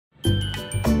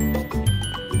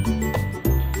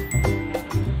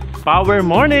Power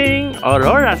Morning,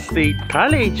 Aurora State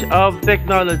College of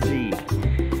Technology.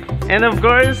 And of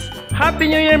course, Happy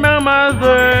New Year, mga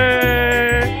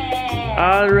mother!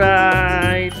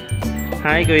 Alright.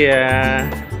 Hi, Kuya.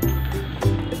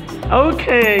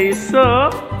 Okay,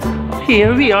 so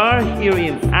here we are here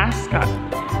in ASCOT,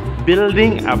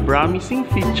 building a promising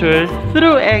future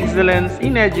through excellence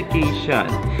in education.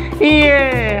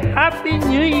 Yeah! Happy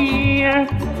New Year!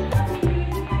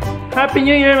 Happy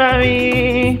New Year,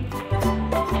 Mami!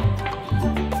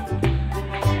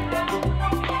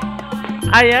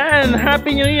 Ayan!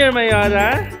 Happy New Year,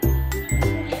 Mayora!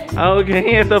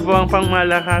 Okay, ito po ang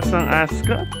pangmalakas ng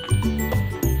ASCOT.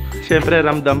 Siyempre,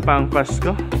 ramdam pa ang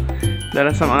Pasko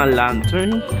dahil sa mga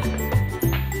lantern.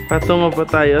 Patungo po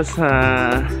tayo sa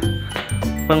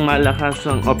pangmalakas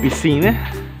ng opisina.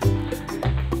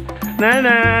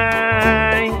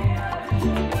 Nanay!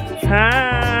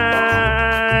 Hi!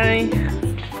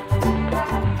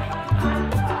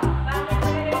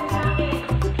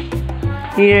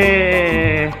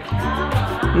 Yeah!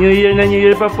 New Year na New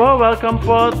Year pa po. Welcome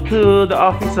po to the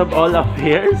Office of All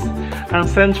Affairs, ang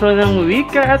sentro ng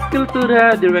Wika at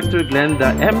Kultura, Director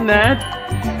Glenda Mnat,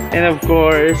 and of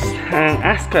course, ang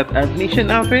ASCOT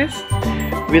Admission Office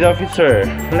with Officer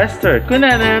Lester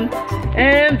Cunanan,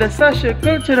 and the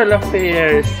Socio-Cultural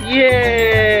Affairs.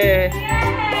 Yeah!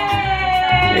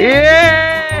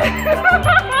 Yeah!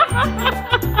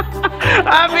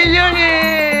 Happy New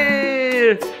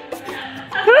Year!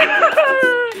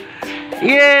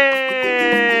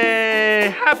 Yeah!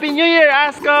 Happy New Year,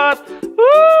 ASCOT!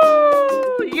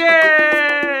 Woo!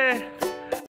 Yeah!